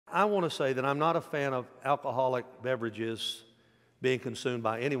I want to say that I'm not a fan of alcoholic beverages being consumed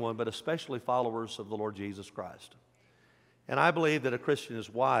by anyone, but especially followers of the Lord Jesus Christ. And I believe that a Christian is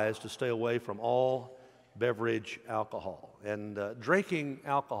wise to stay away from all beverage alcohol. And drinking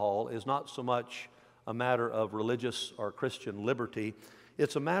alcohol is not so much a matter of religious or Christian liberty.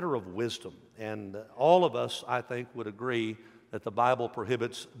 It's a matter of wisdom. And all of us, I think, would agree that the Bible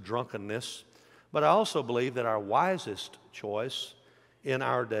prohibits drunkenness. But I also believe that our wisest choice in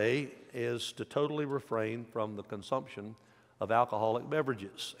our day is to totally refrain from the consumption of alcoholic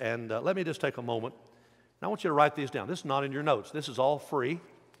beverages. And let me just take a moment. And I want you to write these down. This is not in your notes. This is all free,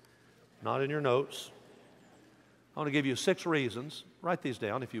 not in your notes. I want to give you 6 reasons. Write these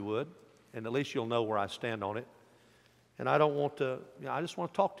down if you would, and at least you'll know where I stand on it. And I don't want to, I just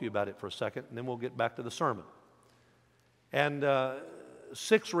want to talk to you about it for a second, and then we'll get back to the sermon. And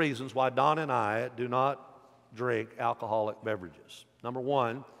 6 reasons why Don and I do not drink alcoholic beverages. Number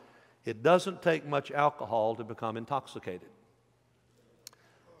 1, it doesn't take much alcohol to become intoxicated.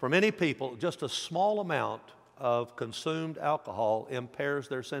 For many people, just a small amount of consumed alcohol impairs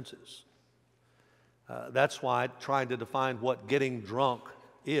their senses. That's why trying to define what getting drunk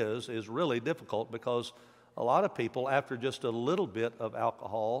is really difficult, because a lot of people, after just a little bit of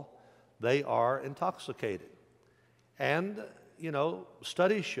alcohol, they are intoxicated. And, you know,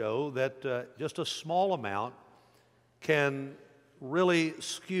 studies show that just a small amount can really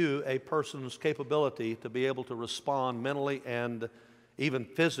skew a person's capability to be able to respond mentally and even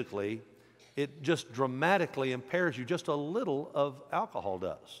physically. It just dramatically impairs you. Just a little of alcohol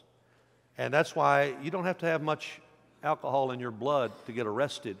does. And that's why you don't have to have much alcohol in your blood to get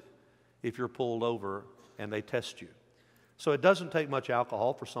arrested if you're pulled over and they test you. So it doesn't take much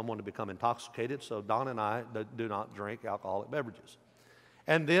alcohol for someone to become intoxicated, so Don and I do not drink alcoholic beverages.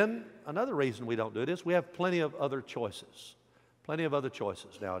 And then another reason we don't do it is we have plenty of other choices. Plenty of other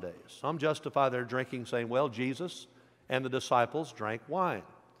choices nowadays. Some justify their drinking saying, well, Jesus and the disciples drank wine.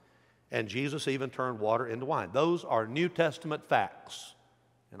 And Jesus even turned water into wine. Those are New Testament facts.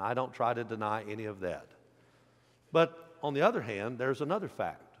 And I don't try to deny any of that. But on the other hand, there's another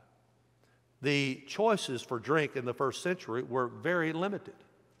fact. The choices for drink in the first century were very limited.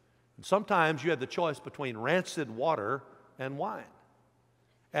 And sometimes you had the choice between rancid water and wine.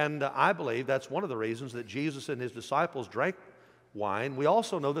 And I believe that's one of the reasons that Jesus and his disciples drank wine. We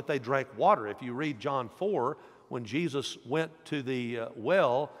also know that they drank water. If you read John 4, when Jesus went to the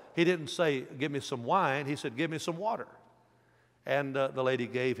well, he didn't say, give me some wine. He said, give me some water. And the lady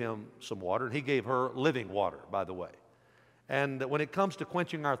gave him some water, and he gave her living water, by the way. And when it comes to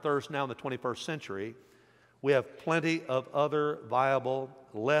quenching our thirst now in the 21st century, we have plenty of other viable,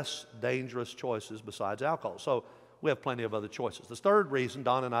 less dangerous choices besides alcohol. So we have plenty of other choices. The third reason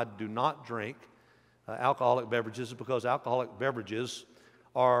Don and I do not drink alcoholic beverages is because alcoholic beverages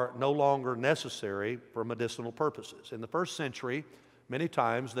are no longer necessary for medicinal purposes. In the first century, many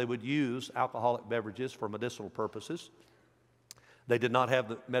times they would use alcoholic beverages for medicinal purposes. They did not have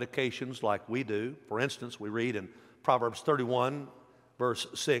the medications like we do. For instance, we read in Proverbs 31, verse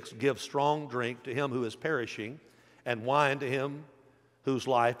 6, give strong drink to him who is perishing, and wine to him whose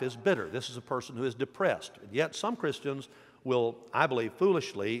life is bitter. This is a person who is depressed. And yet some Christians will, I believe,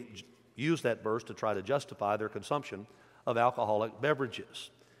 foolishly use that verse to try to justify their consumption of alcoholic beverages.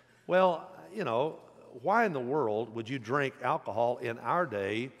 Well, you know, why in the world would you drink alcohol in our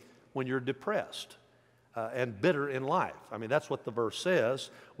day when you're depressed and bitter in life? I mean, that's what the verse says.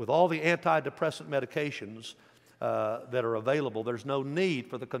 With all the antidepressant medications that are available, there's no need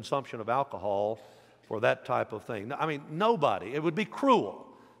for the consumption of alcohol for that type of thing. I mean, nobody. It would be cruel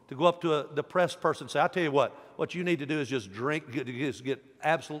to go up to a depressed person and say, I'll tell you what you need to do is just drink, just get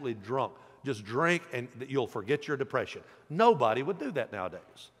absolutely drunk. Just drink and you'll forget your depression. Nobody would do that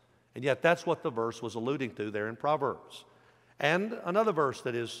nowadays. And yet that's what the verse was alluding to there in Proverbs. And another verse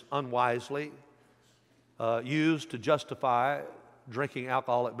that is unwisely used to justify drinking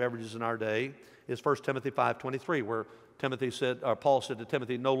alcoholic beverages in our day is 1 Timothy 5:23, where Paul said to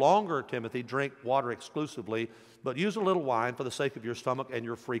Timothy, no longer, Timothy, drink water exclusively, but use a little wine for the sake of your stomach and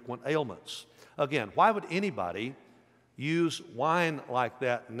your frequent ailments. Again, why would anybody use wine like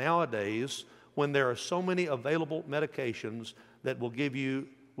that nowadays when there are so many available medications that will give you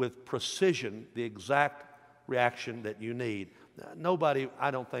with precision the exact reaction that you need? Nobody,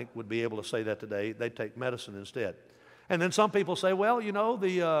 I don't think, would be able to say that today. They take medicine instead. And then some people say, well, you know,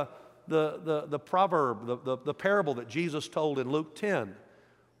 the proverb, the parable that Jesus told in Luke 10,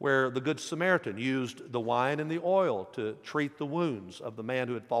 where the Good Samaritan used the wine and the oil to treat the wounds of the man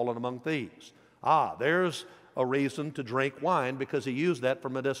who had fallen among thieves. There's a reason to drink wine, because he used that for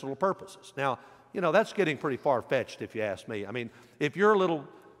medicinal purposes. Now, you know, that's getting pretty far-fetched if you ask me. I mean, if you're a little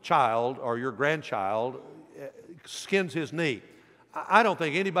child or your grandchild skins his knee, I don't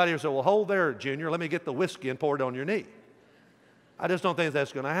think anybody will say, well, hold there, Junior, let me get the whiskey and pour it on your knee. I just don't think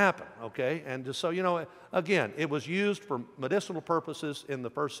that's going to happen, okay? And just so you know, again, it was used for medicinal purposes in the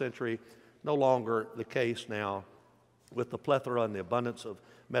first century, no longer the case now with the plethora and the abundance of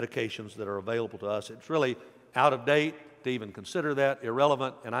medications that are available to us. It's really out of date to even consider that,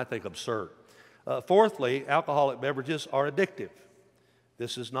 irrelevant, and I think absurd. Fourthly, alcoholic beverages are addictive.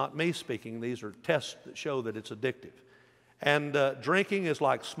 This is not me speaking. These are tests that show that it's addictive. And drinking is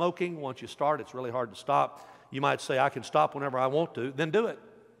like smoking. Once you start, it's really hard to stop. You might say, I can stop whenever I want to. Then do it.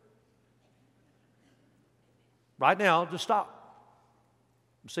 Right now, just stop.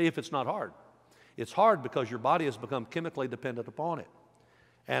 See if it's not hard. It's hard because your body has become chemically dependent upon it.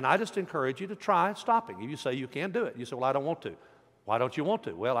 And I just encourage you to try stopping. If you say you can't do it, you say, well, I don't want to. Why don't you want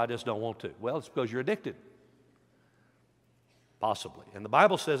to? Well, I just don't want to. Well, it's because you're addicted. Possibly. And the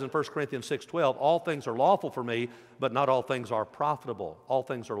Bible says in 1 Corinthians 6:12, all things are lawful for me, but not all things are profitable. All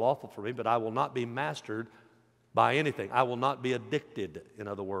things are lawful for me, but I will not be mastered by anything. I will not be addicted, in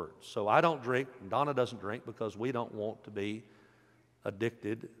other words. So I don't drink, and Donna doesn't drink because we don't want to be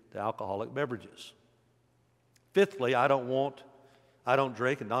addicted to alcoholic beverages. Fifthly, I don't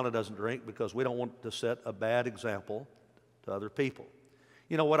drink, and Donna doesn't drink because we don't want to set a bad example to other people.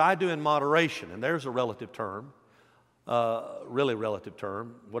 You know, what I do in moderation, and there's a relative term, really relative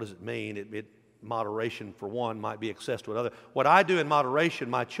term. What does it mean? Moderation, for one, might be excess to another. What I do in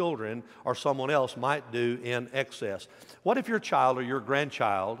moderation, my children or someone else might do in excess. What if your child or your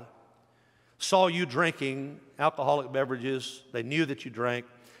grandchild saw you drinking alcoholic beverages, they knew that you drank,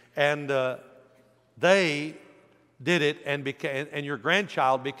 and they did it and your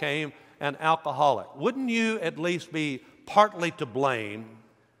grandchild became an alcoholic? Wouldn't you at least be partly to blame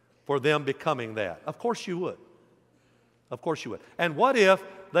for them becoming that? Of course you would. Of course you would. And what if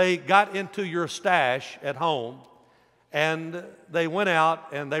they got into your stash at home and they went out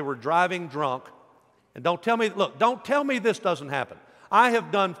and they were driving drunk? And don't tell me this doesn't happen. I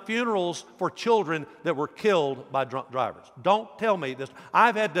have done funerals for children that were killed by drunk drivers. Don't tell me this.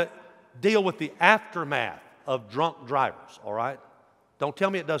 I've had to deal with the aftermath of drunk drivers, all right? Don't tell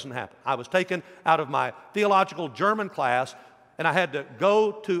me it doesn't happen. I was taken out of my theological German class, and I had to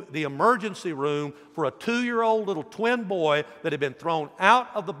go to the emergency room for a 2-year-old little twin boy that had been thrown out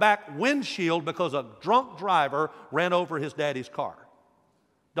of the back windshield because a drunk driver ran over his daddy's car.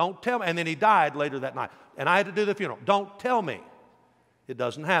 Don't tell me. And then he died later that night. And I had to do the funeral. Don't tell me it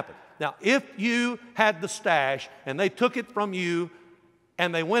doesn't happen. Now, if you had the stash and they took it from you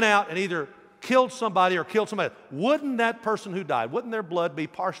and they went out and either killed somebody or killed somebody, wouldn't that person who died, wouldn't their blood be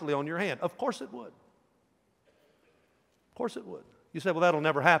partially on your hand? Of course it would. Of course it would. You say, well, that'll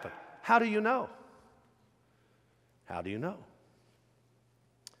never happen. How do you know? How do you know?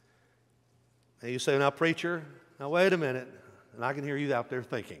 And you say, now, preacher, now wait a minute. And I can hear you out there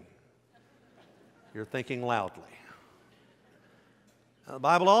thinking. You're thinking loudly. Now, the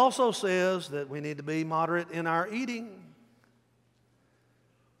Bible also says that we need to be moderate in our eating.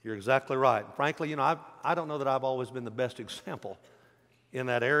 You're exactly right. Frankly, you know, I don't know that I've always been the best example in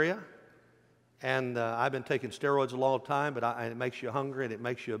that area. And I've been taking steroids a long time, but it makes you hungry and it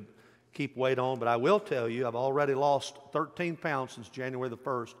makes you keep weight on. But I will tell you, I've already lost 13 pounds since January the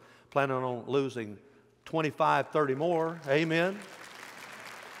 1st, planning on losing 25, 30 more. Amen.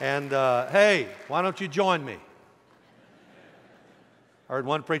 And hey, why don't you join me? I heard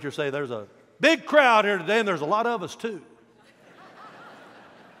one preacher say there's a big crowd here today, and there's a lot of us too.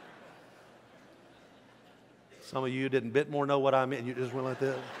 Some of you didn't bit more know what I meant. You just went like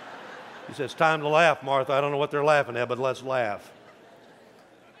this. He said, it's time to laugh, Martha. I don't know what they're laughing at, but let's laugh.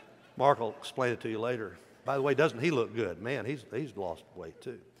 Mark will explain it to you later. By the way, doesn't he look good? Man, he's lost weight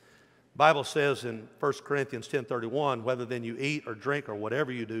too. The Bible says in 1 Corinthians 10:31, whether then you eat or drink or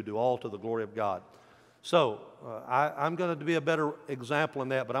whatever you do, do all to the glory of God. So I'm going to be a better example in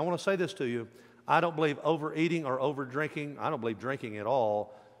that, but I want to say this to you. I don't believe overeating or overdrinking. I don't believe drinking at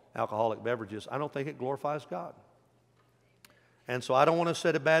all alcoholic beverages. I don't think it glorifies God. And so I don't want to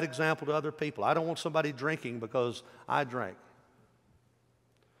set a bad example to other people. I don't want somebody drinking because I drank.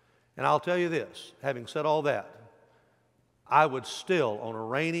 And I'll tell you this, having said all that, I would still, on a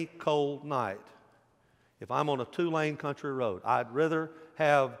rainy, cold night, if I'm on a 2-lane country road, I'd rather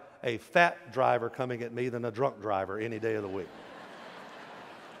have a fat driver coming at me than a drunk driver any day of the week.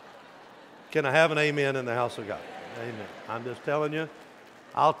 Can I have an amen in the house of God? Amen. I'm just telling you,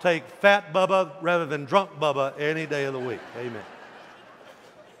 I'll take fat Bubba rather than drunk Bubba any day of the week. Amen.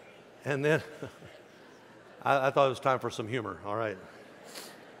 And then I thought it was time for some humor. All right.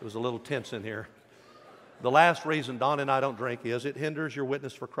 It was a little tense in here. The last reason Don and I don't drink is it hinders your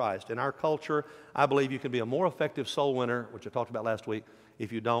witness for Christ. In our culture, I believe you can be a more effective soul winner, which I talked about last week,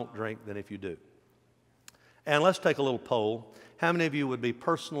 if you don't drink than if you do. And let's take a little poll. How many of you would be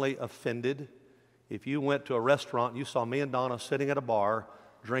personally offended if you went to a restaurant and you saw me and Donna sitting at a bar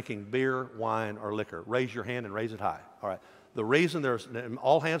drinking beer, wine, or liquor? Raise your hand and raise it high. All right. The reason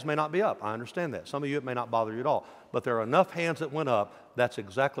all hands may not be up. I understand that. Some of you, it may not bother you at all. But there are enough hands that went up. That's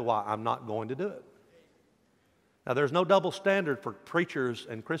exactly why I'm not going to do it. Now, there's no double standard for preachers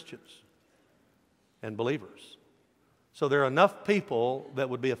and Christians and believers. So there are enough people that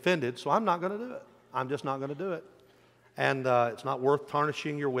would be offended, so I'm not going to do it. I'm just not going to do it. And it's not worth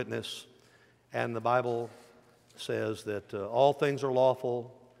tarnishing your witness. And the Bible says that all things are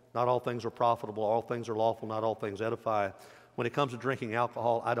lawful, not all things are profitable. All things are lawful, not all things edify. When it comes to drinking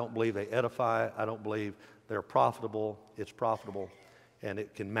alcohol, I don't believe they edify. I don't believe they're profitable. It's profitable, and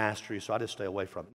it can master you, so I just stay away from it.